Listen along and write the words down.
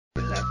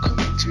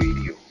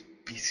Radio,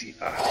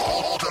 PCR.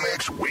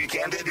 Ultimate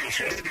Weekend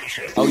Edition.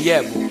 Oh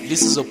yeah, boo.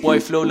 This is a boy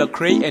Flo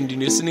Lecrae and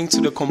you're listening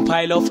to the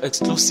compiler of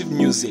exclusive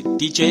music.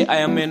 DJ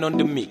Ayaman on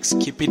the mix.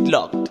 Keep it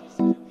locked.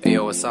 Hey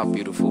yo, what's up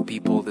beautiful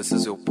people? This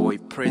is your boy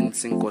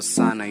Prince in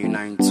Kosana. You're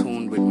now in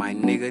tune with my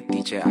nigga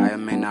DJ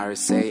Ayaman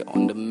RSA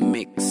on the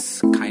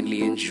mix.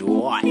 Kindly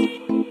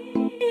enjoy.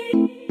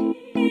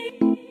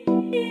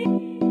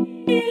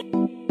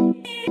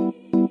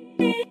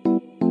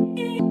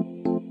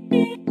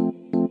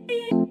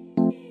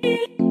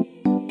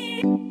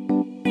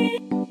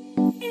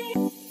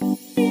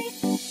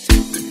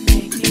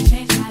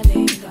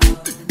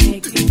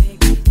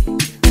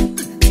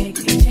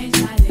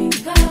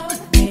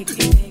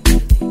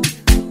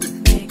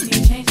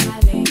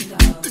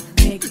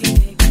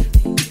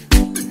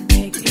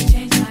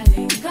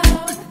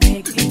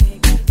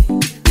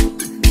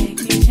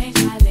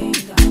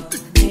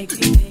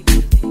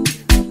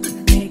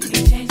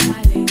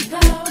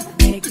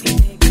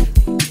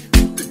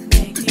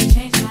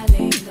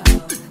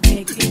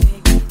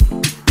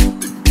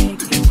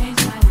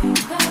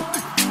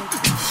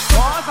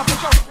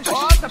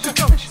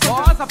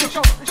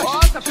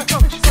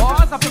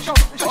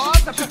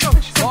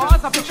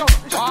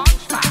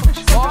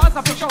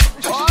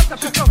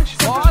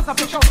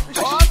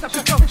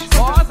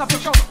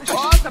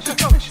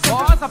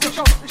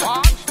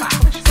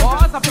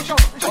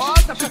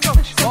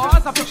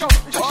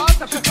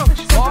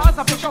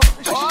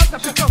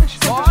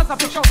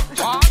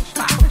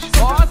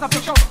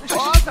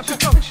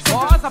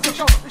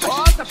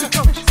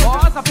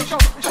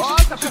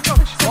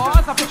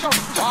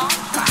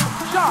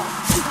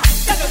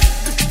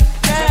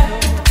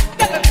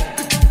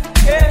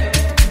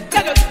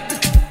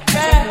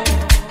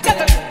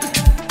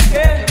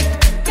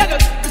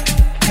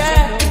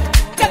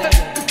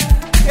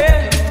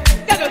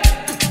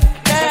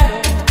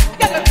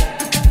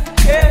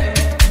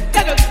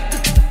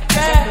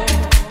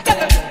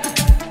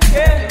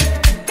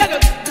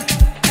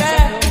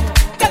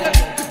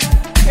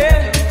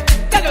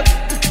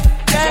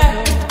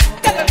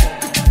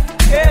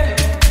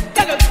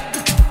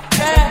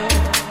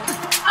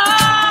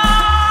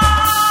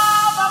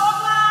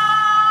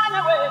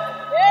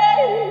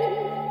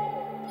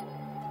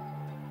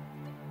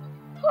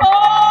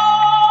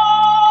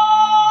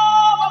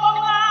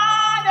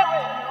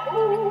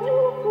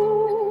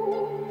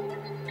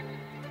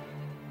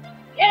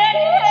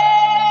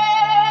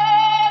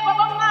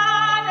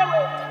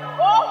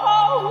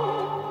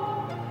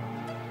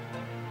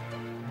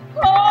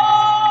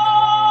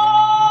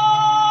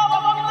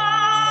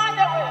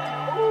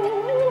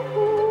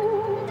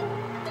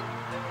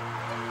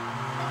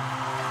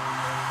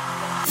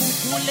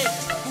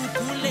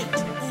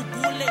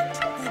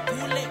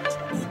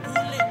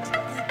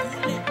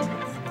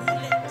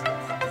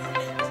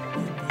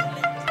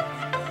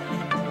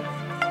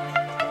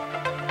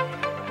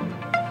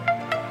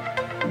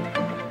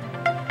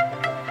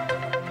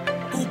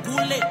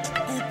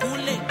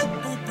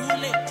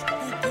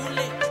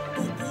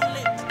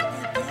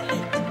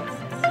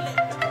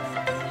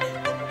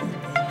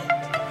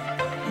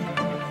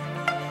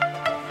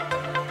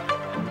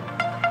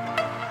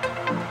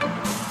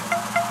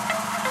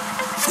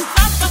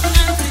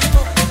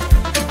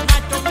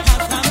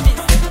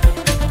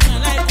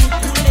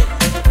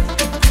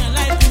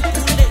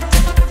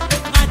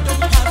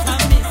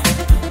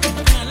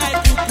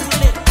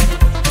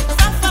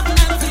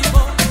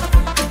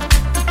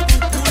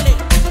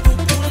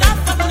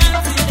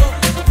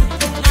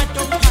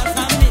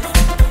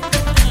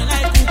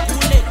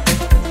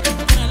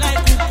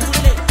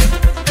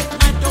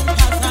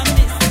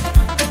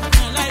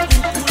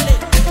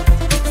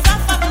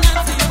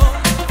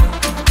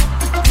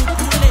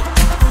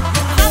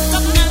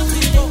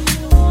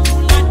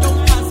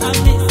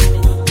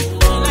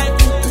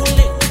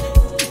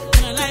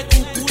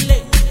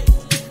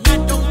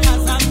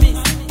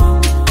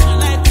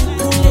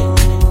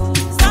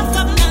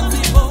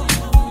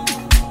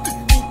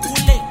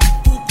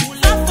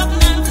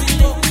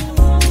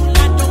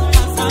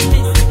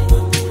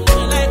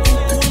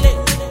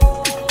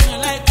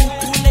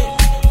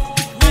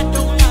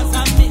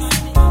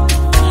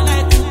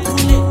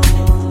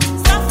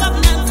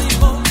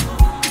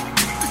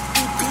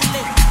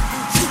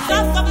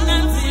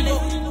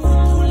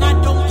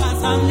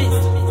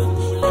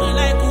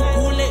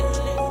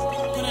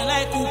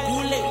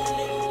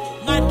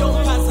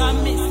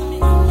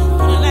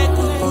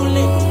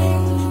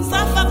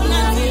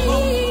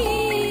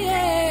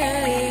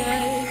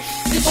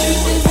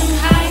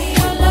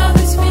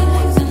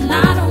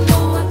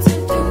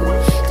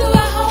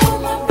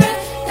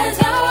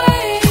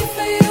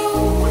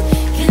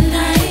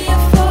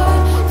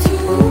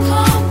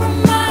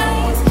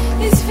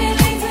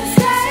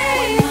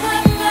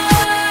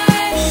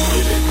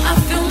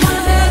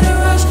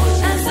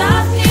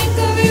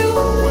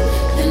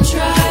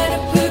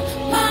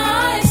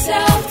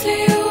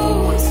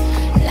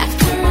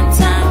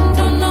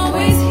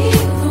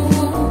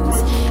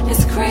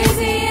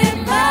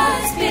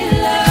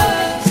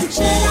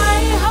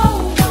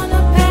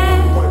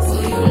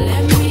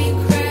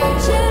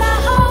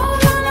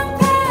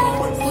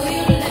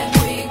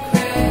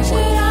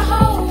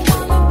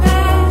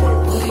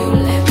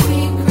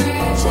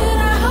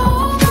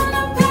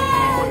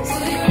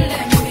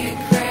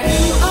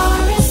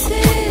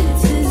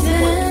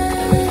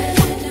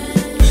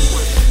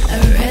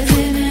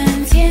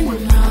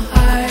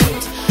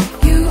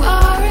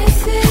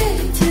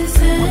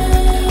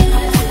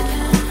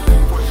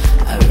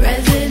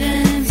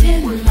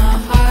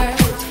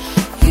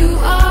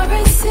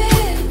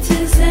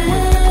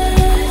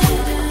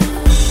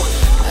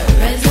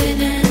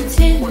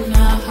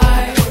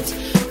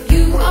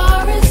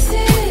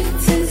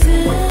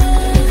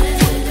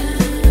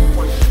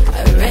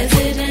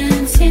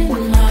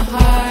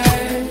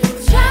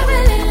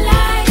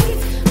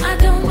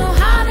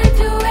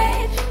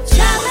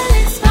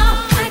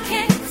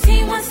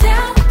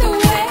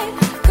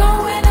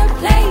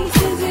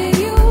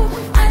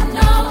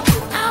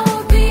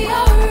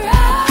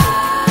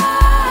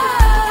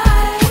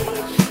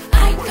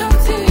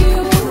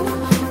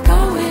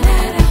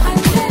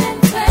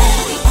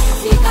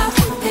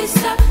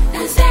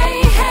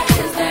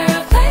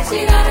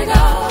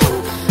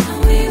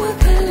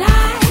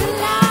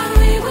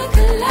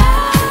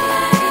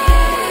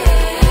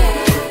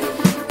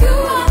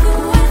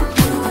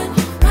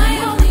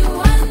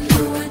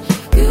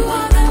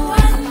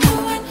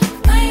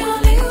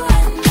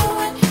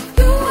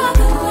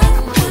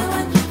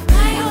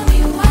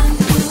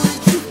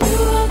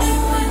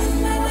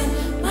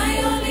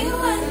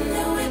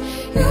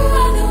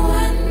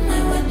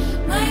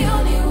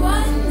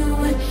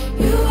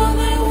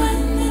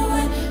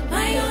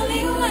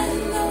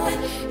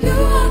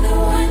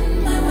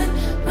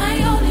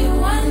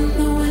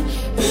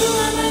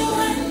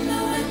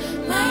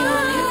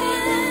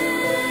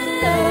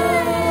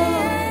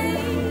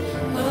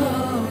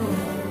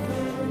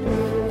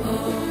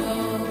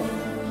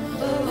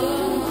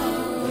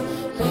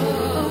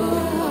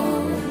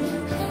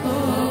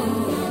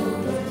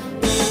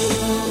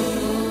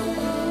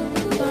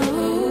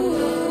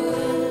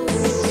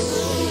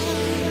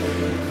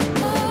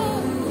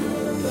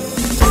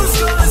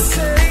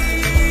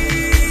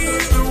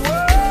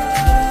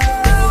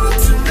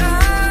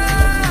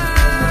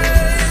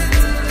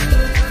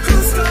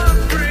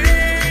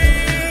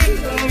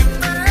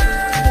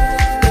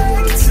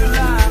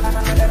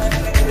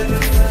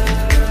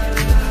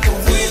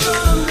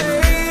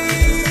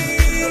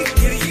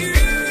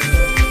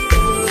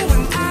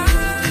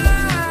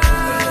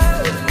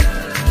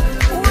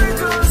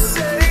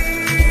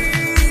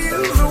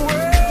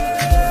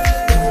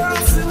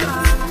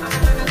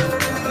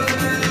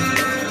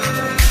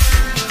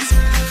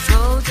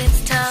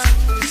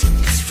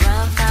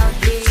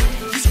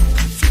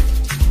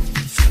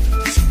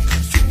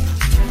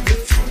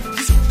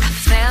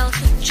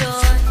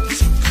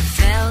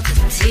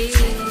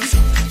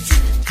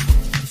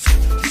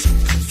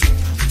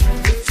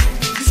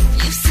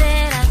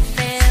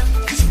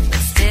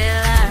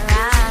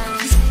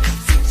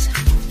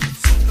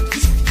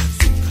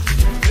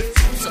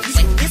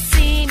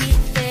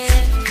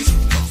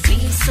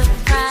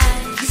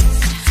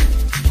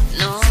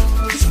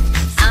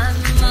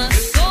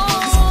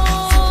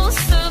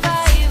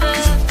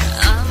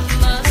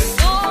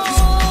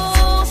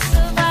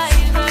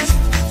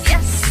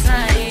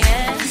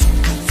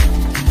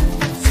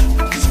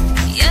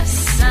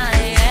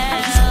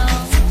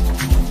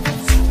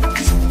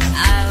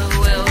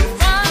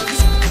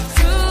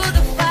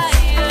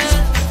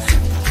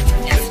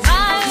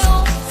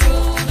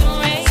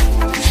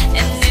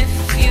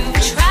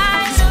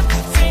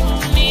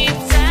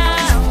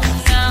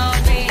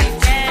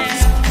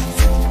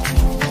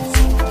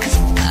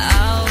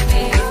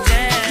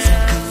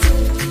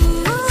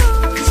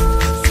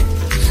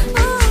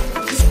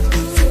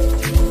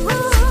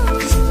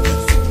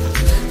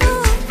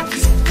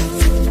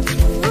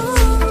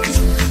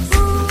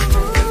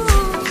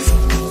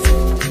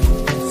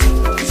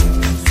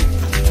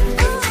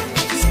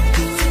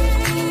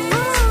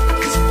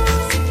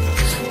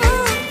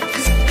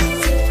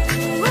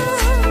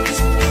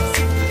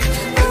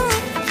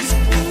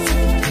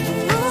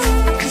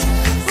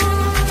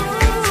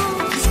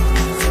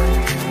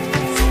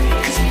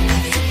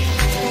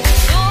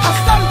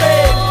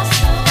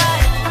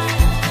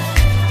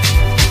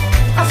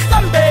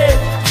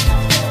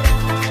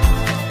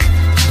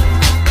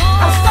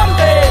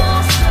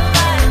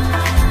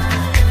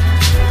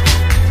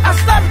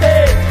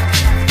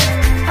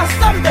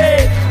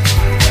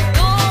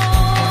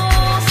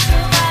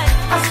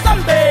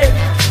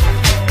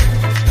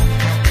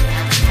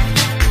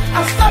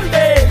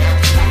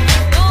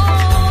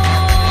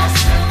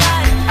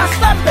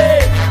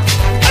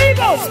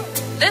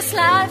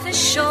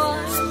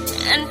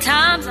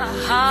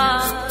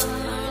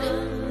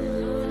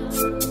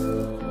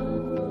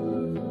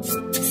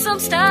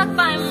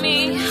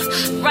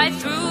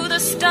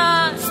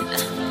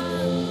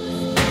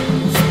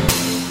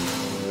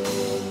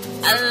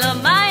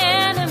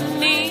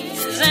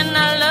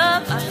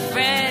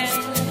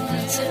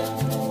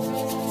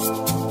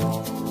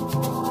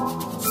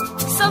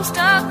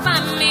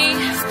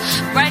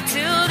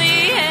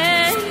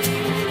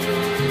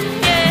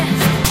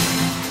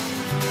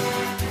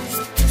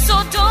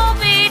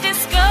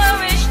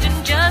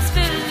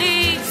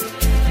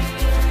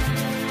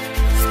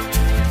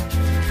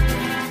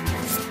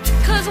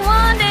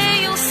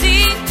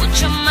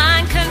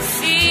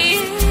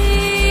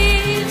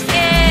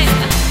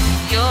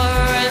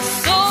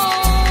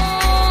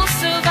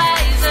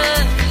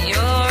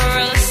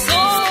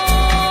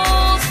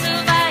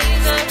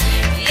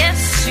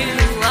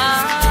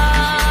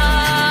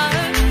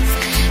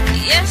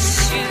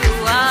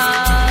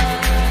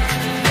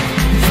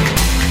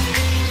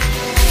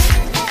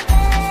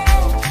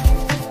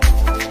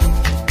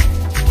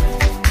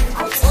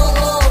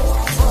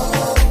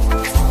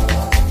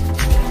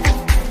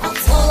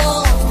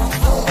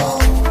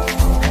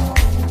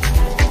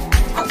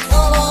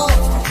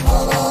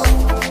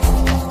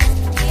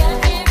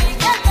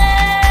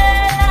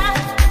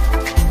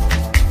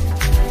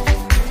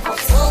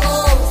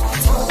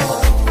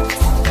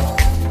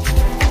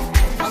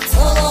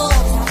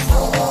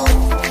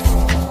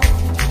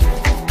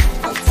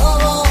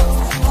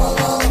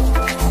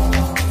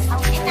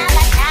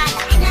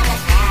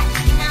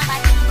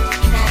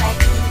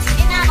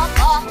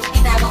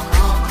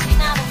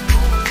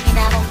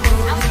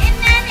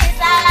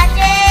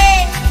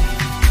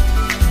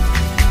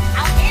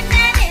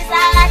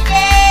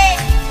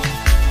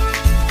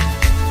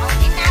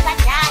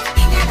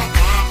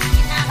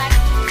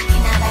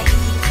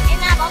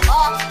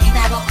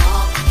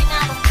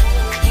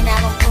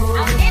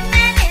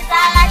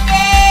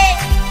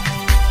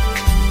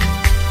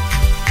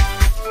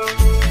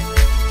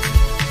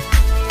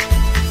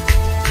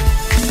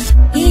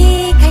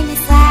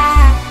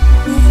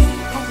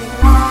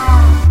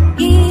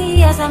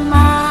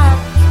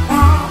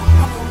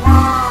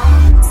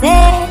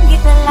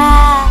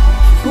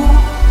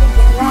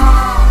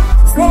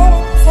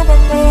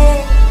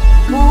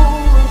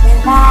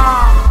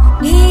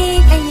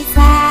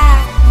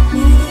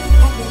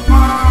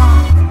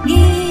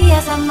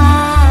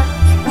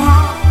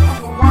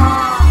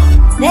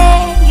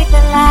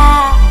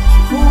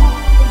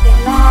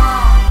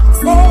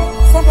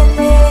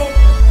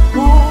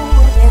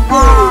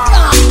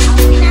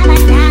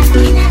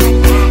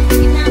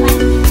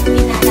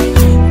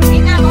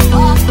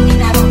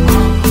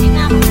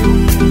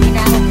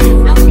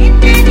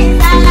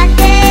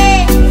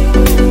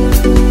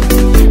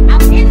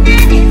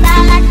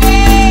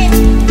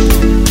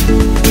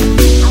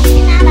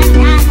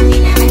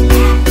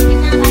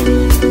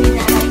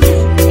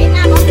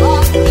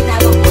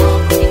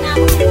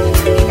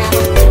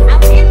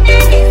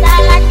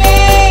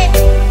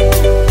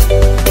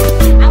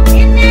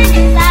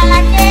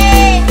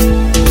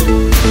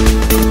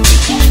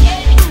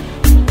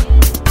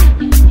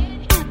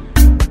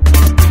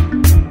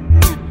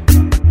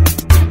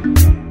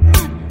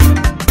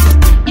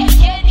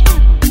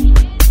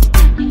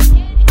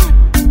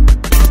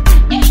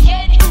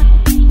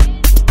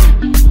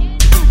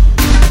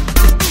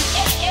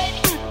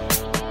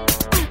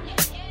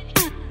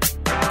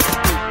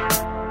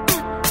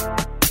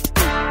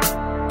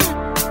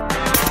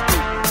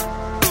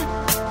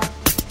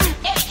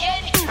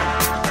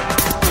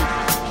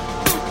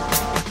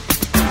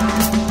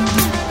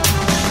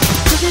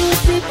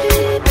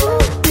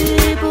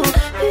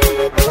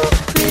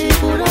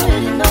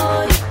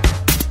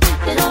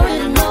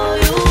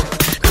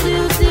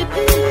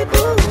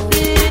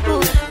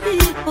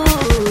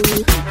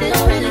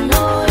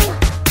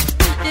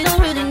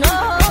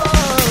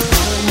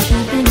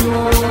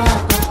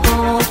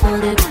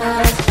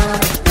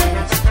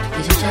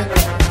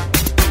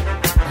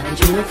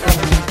 did you look for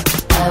me?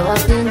 I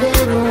walked in the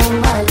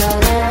room, I got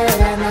red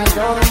and I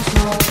don't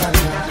smoke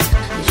fire.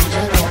 Did you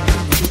check on me?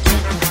 Did you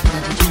check on me?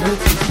 Did you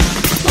notice me?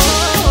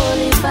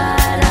 Holy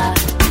para,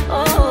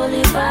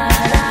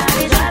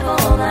 they drive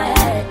on my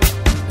head.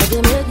 But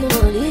they make you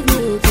no leave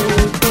me to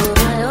go.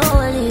 My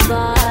holy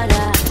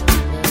para,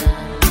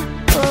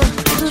 oh,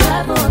 you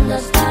drive on the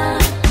star.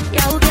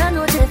 Yeah, we can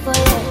no take for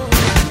you.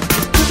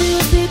 Do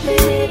you see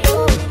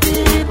people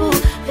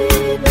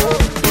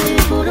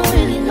don't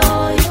really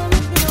know you.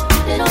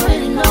 They don't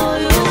really know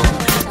you.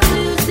 Do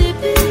you see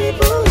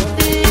people,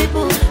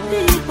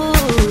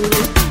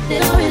 they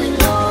don't really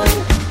know you.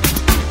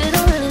 They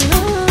don't really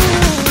know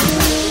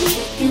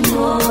you. You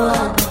know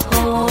I'm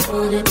home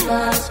for the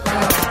past 5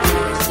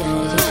 years. Can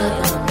you check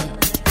on me?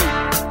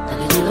 How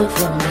did you look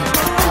for me?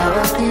 I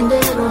walked in the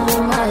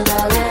room, I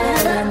got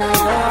red and I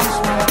don't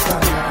smoke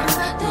from that.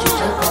 Did you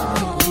check on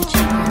me? Did you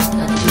check on me?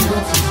 How did you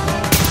notice me?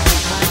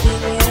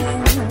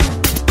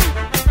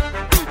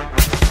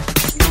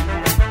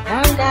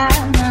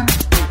 Andana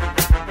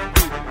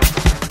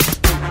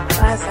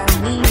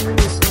Bazamini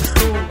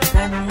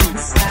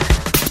Ushukanisa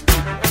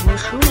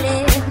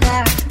Mushulega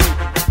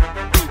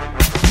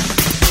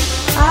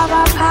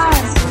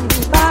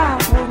Abaphansi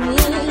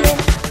bavumile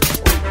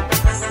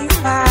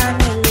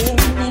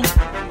sifanelene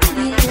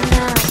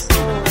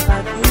inaso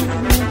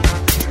babini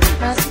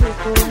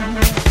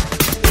masukuni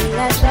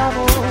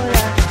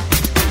iyajabula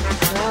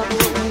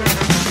jabula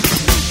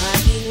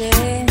magile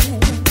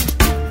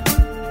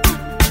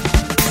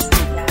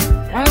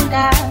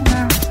Andana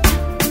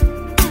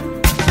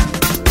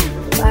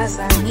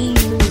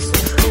Bazamini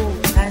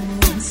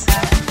Ushukanisa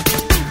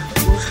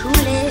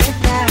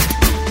Mushulega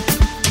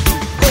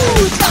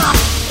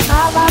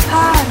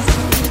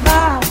Abaphansi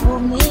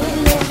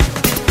bavumile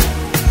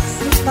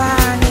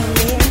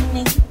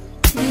sifanelene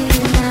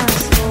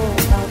inaso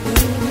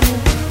babini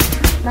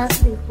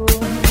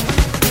nasiboni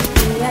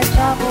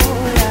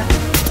iyajabula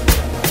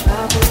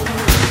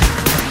jabula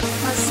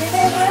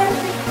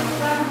masibeleni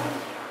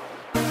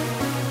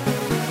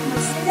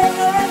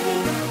masibeleni